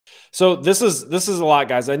So this is a lot,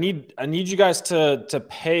 guys. I need you guys to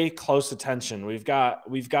pay close attention. We've got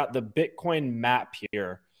the Bitcoin map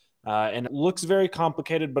here, and it looks very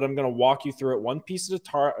complicated, but I'm going to walk you through it one piece at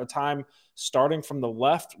a time, starting from the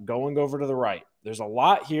left, going over to the right. There's a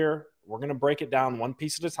lot here. We're going to break it down one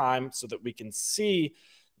piece at a time so that we can see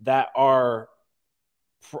that our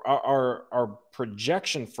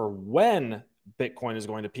projection for when Bitcoin is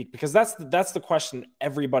going to peak, because that's the question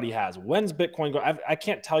everybody has. When's Bitcoin going? I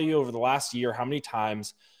can't tell you over the last year how many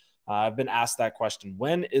times I've been asked that question.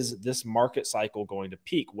 When is this market cycle going to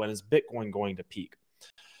peak? When is Bitcoin going to peak?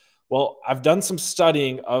 Well, I've done some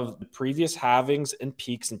studying of the previous halvings and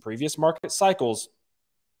peaks in previous market cycles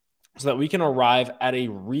so that we can arrive at a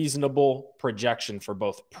reasonable projection for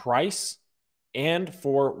both price and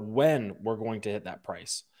for when we're going to hit that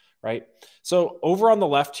price, right? So over on the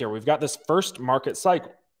left here, we've got this first market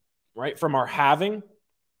cycle, right? From our halving,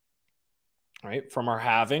 right? From our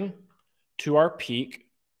halving to our peak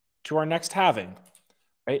to our next halving,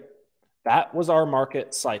 right? That was our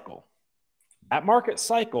market cycle. That market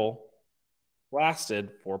cycle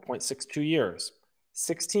lasted 4.62 years,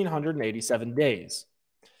 1,687 days.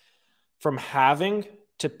 From halving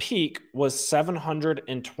to peak was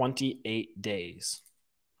 728 days,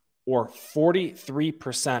 or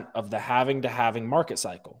 43% of the halving to halving market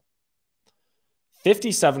cycle.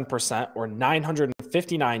 57%, or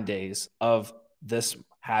 959 days of this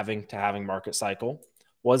halving to halving market cycle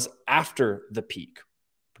was after the peak,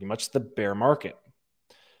 pretty much the bear market.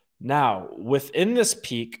 Now, within this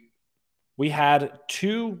peak, we had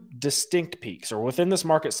two distinct peaks, or within this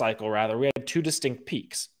market cycle, rather, we had two distinct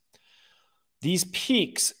peaks. These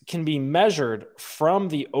peaks can be measured from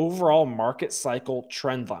the overall market cycle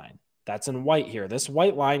trend line. That's in white here. This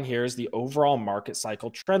white line here is the overall market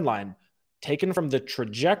cycle trend line taken from the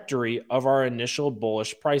trajectory of our initial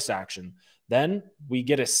bullish price action. Then we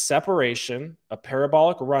get a separation, a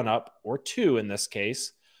parabolic run-up, or two in this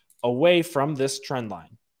case, away from this trend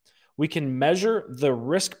line. We can measure the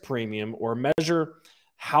risk premium, or measure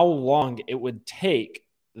how long it would take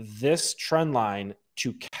this trend line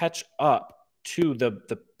to catch up to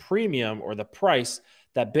the premium or the price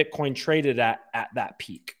that Bitcoin traded at that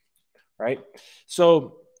peak, right?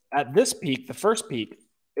 So at this peak, the first peak,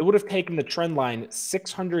 it would have taken the trend line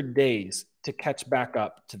 600 days to catch back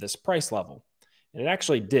up to this price level. And it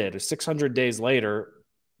actually did. 600 days later,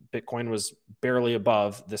 Bitcoin was barely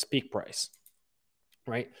above this peak price,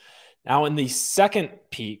 right? Now in the second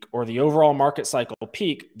peak, or the overall market cycle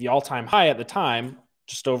peak, the all-time high at the time,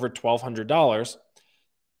 just over $1,200,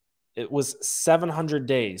 it was 700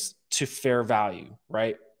 days to fair value,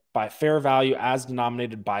 right? By fair value as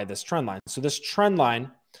denominated by this trend line. So this trend line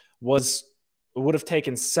would have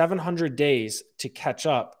taken 700 days to catch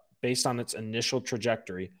up based on its initial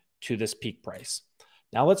trajectory to this peak price.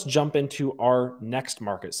 Now let's jump into our next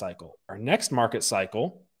market cycle. Our next market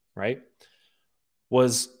cycle, right,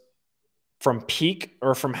 was from peak,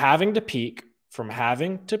 or from halving to peak,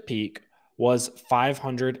 was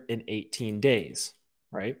 518 days,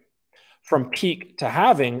 right? From peak to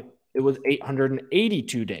halving, it was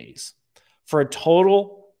 882 days, for a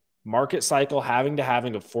total market cycle halving to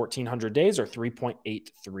halving of 1,400 days, or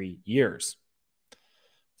 3.83 years.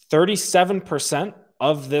 37%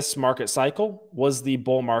 of this market cycle was the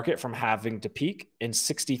bull market from halving to peak, and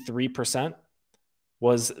 63%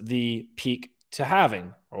 was the peak to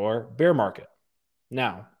halving, or bear market.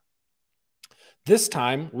 Now, this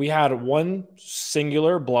time we had one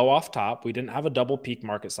singular blow off top. We didn't have a double peak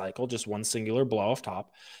market cycle, just one singular blow off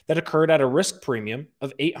top that occurred at a risk premium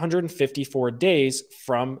of 854 days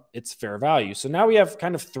from its fair value. So now we have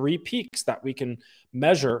kind of three peaks that we can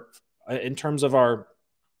measure in terms of our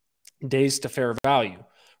days to fair value,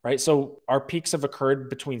 right? So our peaks have occurred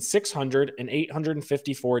between 600 and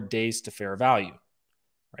 854 days to fair value,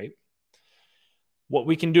 right? What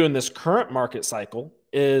we can do in this current market cycle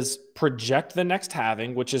is project the next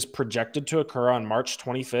halving, which is projected to occur on March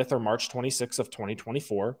 25th or March 26th of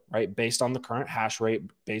 2024, right? Based on the current hash rate,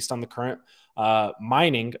 based on the current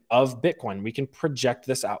mining of Bitcoin. We can project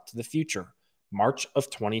this out to the future, March of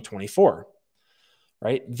 2024,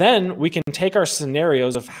 right? Then we can take our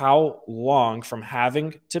scenarios of how long from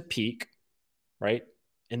halving to peak, right?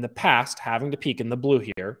 In the past, halving to peak in the blue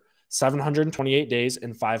here, 728 days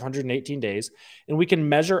and 518 days. And we can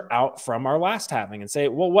measure out from our last halving and say,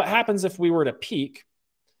 well, what happens if we were to peak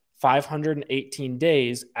 518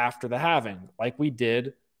 days after the halving, like we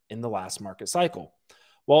did in the last market cycle?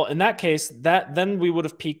 Well, in that case, then we would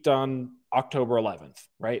have peaked on October 11th,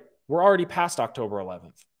 right? We're already past October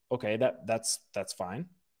 11th. Okay, that's fine.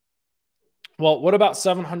 Well, what about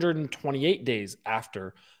 728 days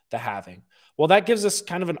after the halving? Well, that gives us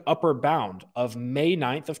kind of an upper bound of May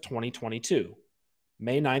 9th of 2022.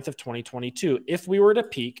 May 9th of 2022, if we were to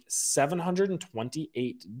peak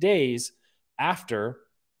 728 days after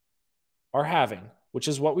our halving, which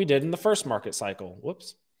is what we did in the first market cycle.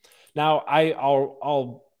 Whoops. Now,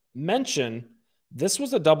 I'll mention this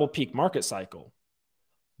was a double peak market cycle.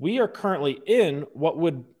 We are currently in what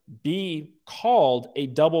would be called a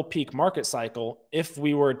double peak market cycle if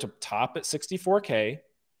we were to top at 64K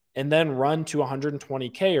and then run to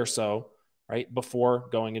 120K or so, right, before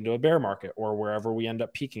going into a bear market or wherever we end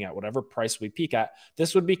up peaking at, whatever price we peak at.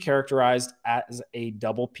 This would be characterized as a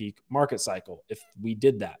double peak market cycle if we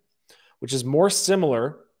did that, which is more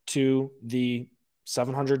similar to the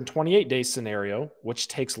 728-day scenario, which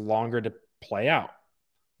takes longer to play out.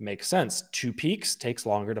 Makes sense. 2 peaks takes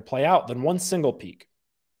longer to play out than one single peak.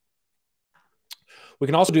 We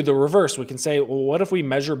can also do the reverse. We can say, well, what if we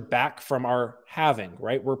measure back from our halving,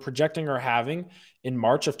 right? We're projecting our halving in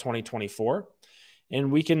March of 2024,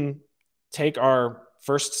 and we can take our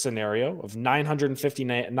first scenario of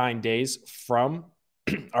 959 days from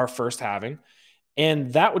our first halving,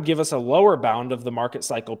 and that would give us a lower bound of the market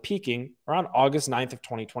cycle peaking around August 9th of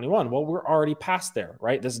 2021. Well, we're already past there,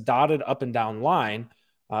 right? This dotted up and down line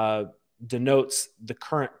denotes the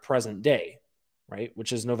current present day, right?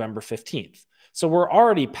 Which is November 15th. So we're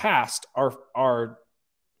already past our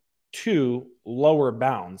 2 lower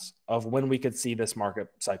bounds of when we could see this market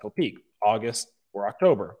cycle peak, August or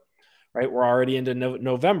October, right? We're already into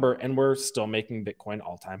November and we're still making Bitcoin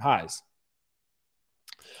all-time highs.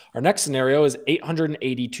 Our next scenario is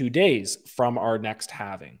 882 days from our next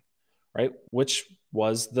halving, right? Which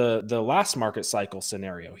was the last market cycle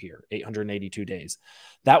scenario here, 882 days.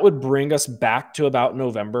 That would bring us back to about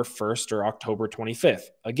November 1st or October 25th.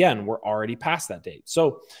 Again, we're already past that date.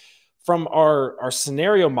 So from our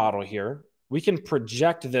scenario model here, we can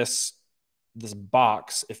project this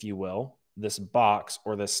box, if you will, this box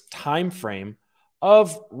or this time frame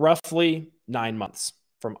of roughly 9 months.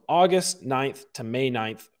 From August 9th to May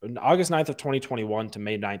 9th, August 9th of 2021 to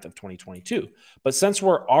May 9th of 2022. But since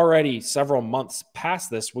we're already several months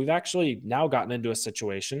past this, we've actually now gotten into a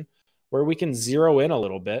situation where we can zero in a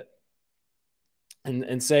little bit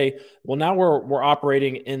and say, well, now we're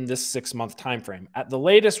operating in this 6-month time frame. At the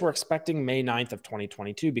latest, we're expecting May 9th of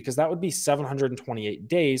 2022 because that would be 728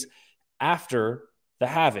 days after the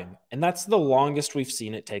halving. And that's the longest we've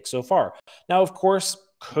seen it take so far. Now, of course,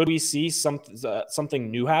 could we see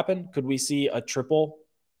something new happen? Could we see a triple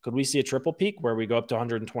peak where we go up to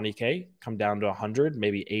 120K, come down to 100,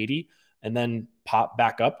 maybe 80, and then pop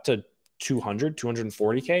back up to 200,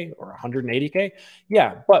 240K or 180K?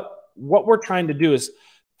 Yeah, but what we're trying to do is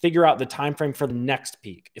figure out the time frame for the next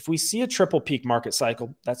peak. If we see a triple peak market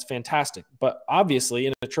cycle, that's fantastic. But obviously,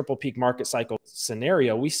 in a triple peak market cycle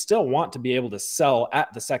scenario, we still want to be able to sell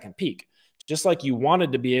at the second peak, just like you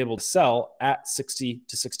wanted to be able to sell at 60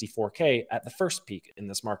 to 64K at the first peak in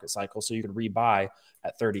this market cycle so you could rebuy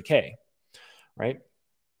at 30K, right?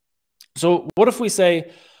 So what if we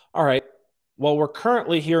say, all right, well, we're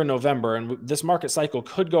currently here in November and this market cycle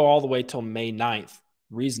could go all the way till May 9th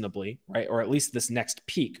reasonably, right? Or at least this next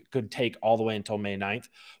peak could take all the way until May 9th.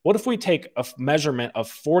 What if we take a measurement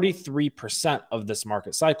of 43% of this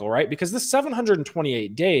market cycle, right? Because this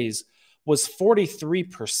 728 days was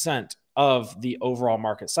 43% of the overall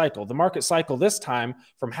market cycle. The market cycle this time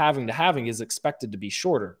from halving to halving is expected to be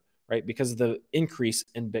shorter, right? Because of the increase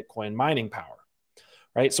in Bitcoin mining power,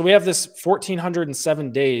 right? So we have this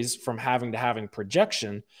 1,407 days from halving to halving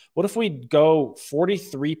projection. What if we go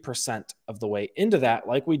 43% of the way into that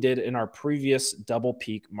like we did in our previous double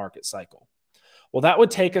peak market cycle? Well, that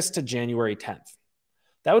would take us to January 10th.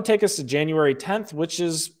 That would take us to January 10th, which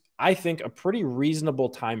is, I think, a pretty reasonable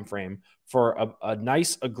time frame for a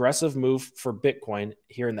nice aggressive move for Bitcoin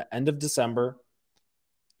here in the end of December,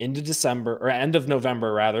 into December, or end of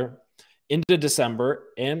November rather, into December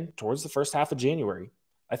and towards the first half of January.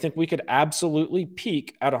 I think we could absolutely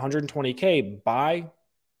peak at 120K by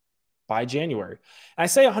January. And I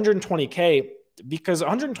say 120K because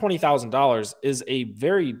 $120,000 is a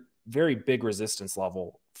very, very big resistance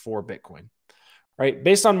level for Bitcoin, right?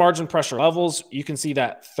 Based on margin pressure levels, you can see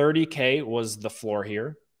that 30K was the floor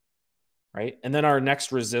here, right? And then our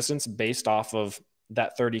next resistance based off of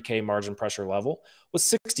that 30K margin pressure level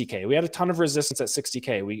was 60K. We had a ton of resistance at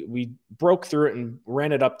 60K. We broke through it and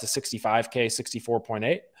ran it up to 65K,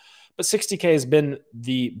 64.8. But 60K has been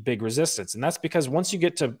the big resistance. And that's because once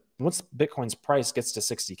Bitcoin's price gets to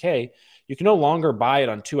 60K, you can no longer buy it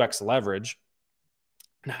on 2x leverage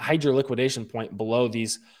and hide your liquidation point below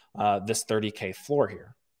this 30K floor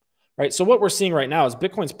here, right? So what we're seeing right now is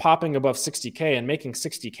Bitcoin's popping above 60K and making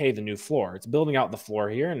 60K the new floor. It's building out the floor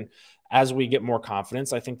here. And as we get more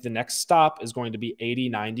confidence, I think the next stop is going to be 80,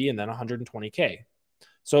 90, and then 120K.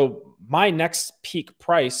 So my next peak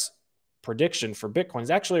price prediction for Bitcoin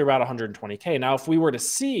is actually around 120K. Now, if we were to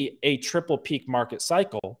see a triple peak market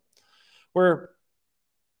cycle where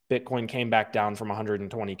Bitcoin came back down from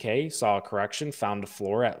 120K, saw a correction, found a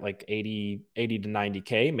floor at like 80 to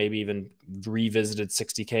 90K, maybe even revisited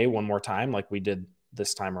 60K one more time like we did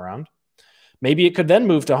this time around. Maybe it could then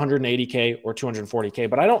move to 180K or 240K,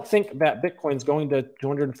 but I don't think that Bitcoin's going to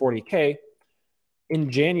 240K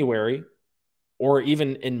in January or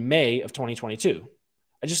even in May of 2022.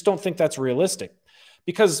 I just don't think that's realistic,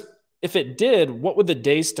 because if it did, what would the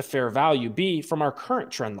days to fair value be from our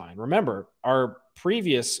current trend line? Remember, our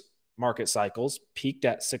previous market cycles peaked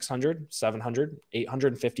at 600, 700,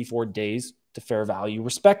 854 days to fair value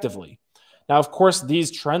respectively. Now, of course,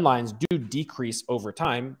 these trend lines do decrease over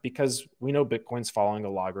time because we know Bitcoin's following a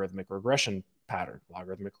logarithmic regression pattern,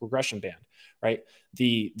 logarithmic regression band, right?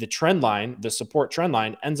 The trend line, the support trend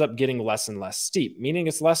line, ends up getting less and less steep, meaning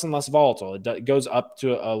it's less and less volatile. It goes up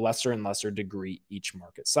to a lesser and lesser degree each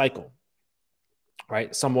market cycle,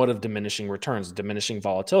 right? Somewhat of diminishing returns, diminishing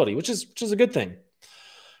volatility, which is a good thing,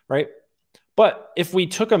 right? But if we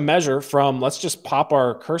took a measure from, let's just pop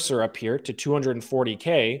our cursor up here to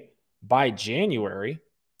 240K by January,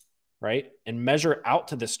 right, and measure out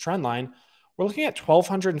to this trend line, we're looking at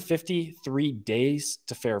 1,253 days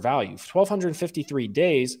to fair value, 1,253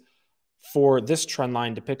 days for this trend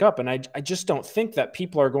line to pick up. And I just don't think that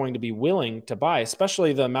people are going to be willing to buy,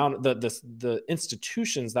 especially the amount, the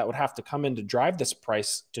institutions that would have to come in to drive this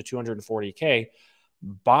price to 240K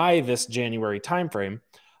by this January timeframe.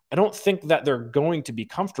 I don't think that they're going to be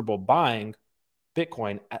comfortable buying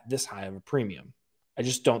Bitcoin at this high of a premium. I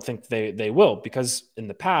just don't think they will, because in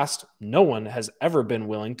the past, no one has ever been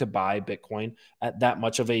willing to buy Bitcoin at that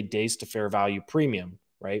much of a days to fair value premium,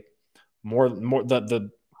 right? The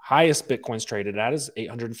highest Bitcoin's traded at is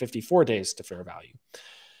 854 days to fair value.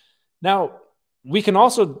 Now, we can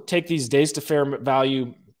also take these days to fair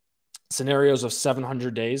value scenarios of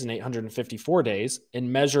 700 days and 854 days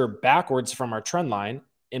and measure backwards from our trend line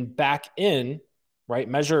and back in, right?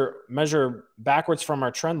 Measure backwards from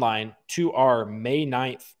our trend line to our May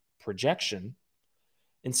 9th projection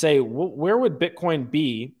and say, where would Bitcoin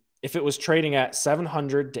be if it was trading at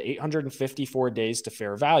 700 to 854 days to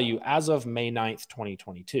fair value as of May 9th,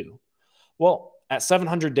 2022? Well, at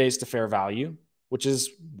 700 days to fair value, which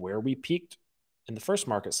is where we peaked in the first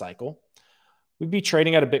market cycle, we'd be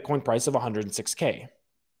trading at a Bitcoin price of 106K.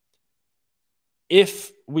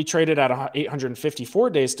 If we traded at 854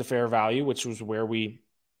 days to fair value, which was where we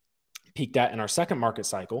peaked at in our second market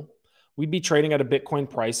cycle, we'd be trading at a Bitcoin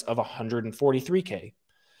price of 143K.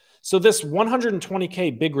 So this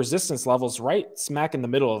 120K big resistance level is right smack in the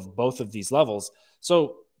middle of both of these levels.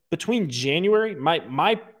 So between January,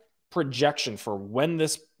 my projection for when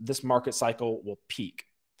this market cycle will peak,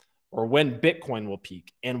 or when Bitcoin will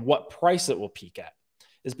peak and what price it will peak at,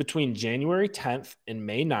 is between January 10th and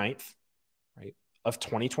May 9th, right, of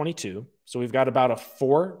 2022. So we've got about a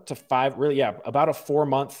 4 to 5, about a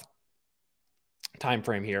 4-month time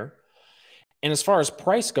frame here. And as far as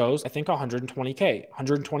price goes, I think 120K.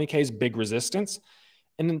 120K is big resistance.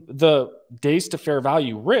 And the days to fair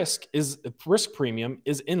value risk premium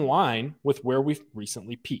is in line with where we've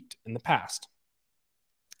recently peaked in the past.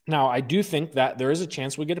 Now, I do think that there is a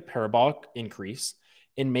chance we get a parabolic increase,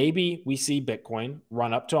 and maybe we see Bitcoin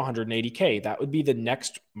run up to 180K. That would be the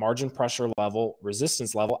next margin pressure level,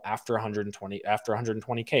 resistance level after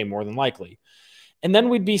 120K, more than likely. And then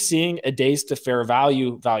we'd be seeing a days to fair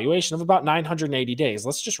value valuation of about 980 days.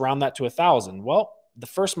 Let's just round that to 1,000. Well, the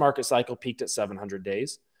first market cycle peaked at 700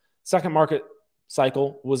 days. Second market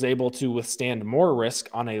cycle was able to withstand more risk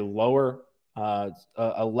on a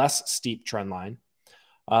less steep trend line.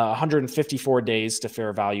 154 days to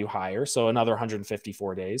fair value higher, so another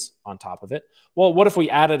 154 days on top of it. Well, what if we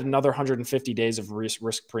added another 150 days of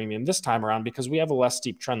risk premium this time around because we have a less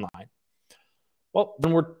steep trend line? Well,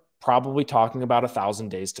 then we're probably talking about 1,000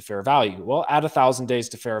 days to fair value. Well, at 1,000 days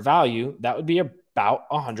to fair value, that would be about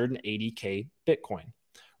 180K Bitcoin,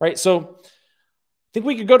 right? So I think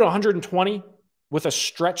we could go to 120 with a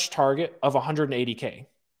stretch target of 180K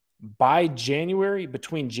by January,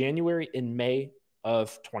 between January and May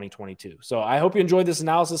of 2022. So I hope you enjoyed this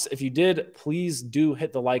analysis. If you did, please do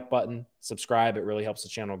hit the like button, subscribe. It really helps the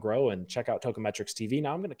channel grow, and check out Token Metrics TV.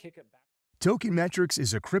 Now I'm going to kick it back. Token Metrics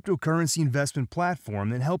is a cryptocurrency investment platform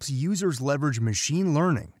that helps users leverage machine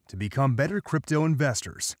learning to become better crypto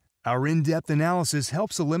investors. Our in-depth analysis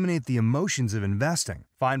helps eliminate the emotions of investing,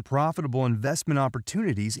 find profitable investment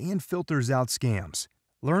opportunities, and filters out scams.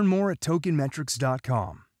 Learn more at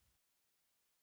tokenmetrics.com.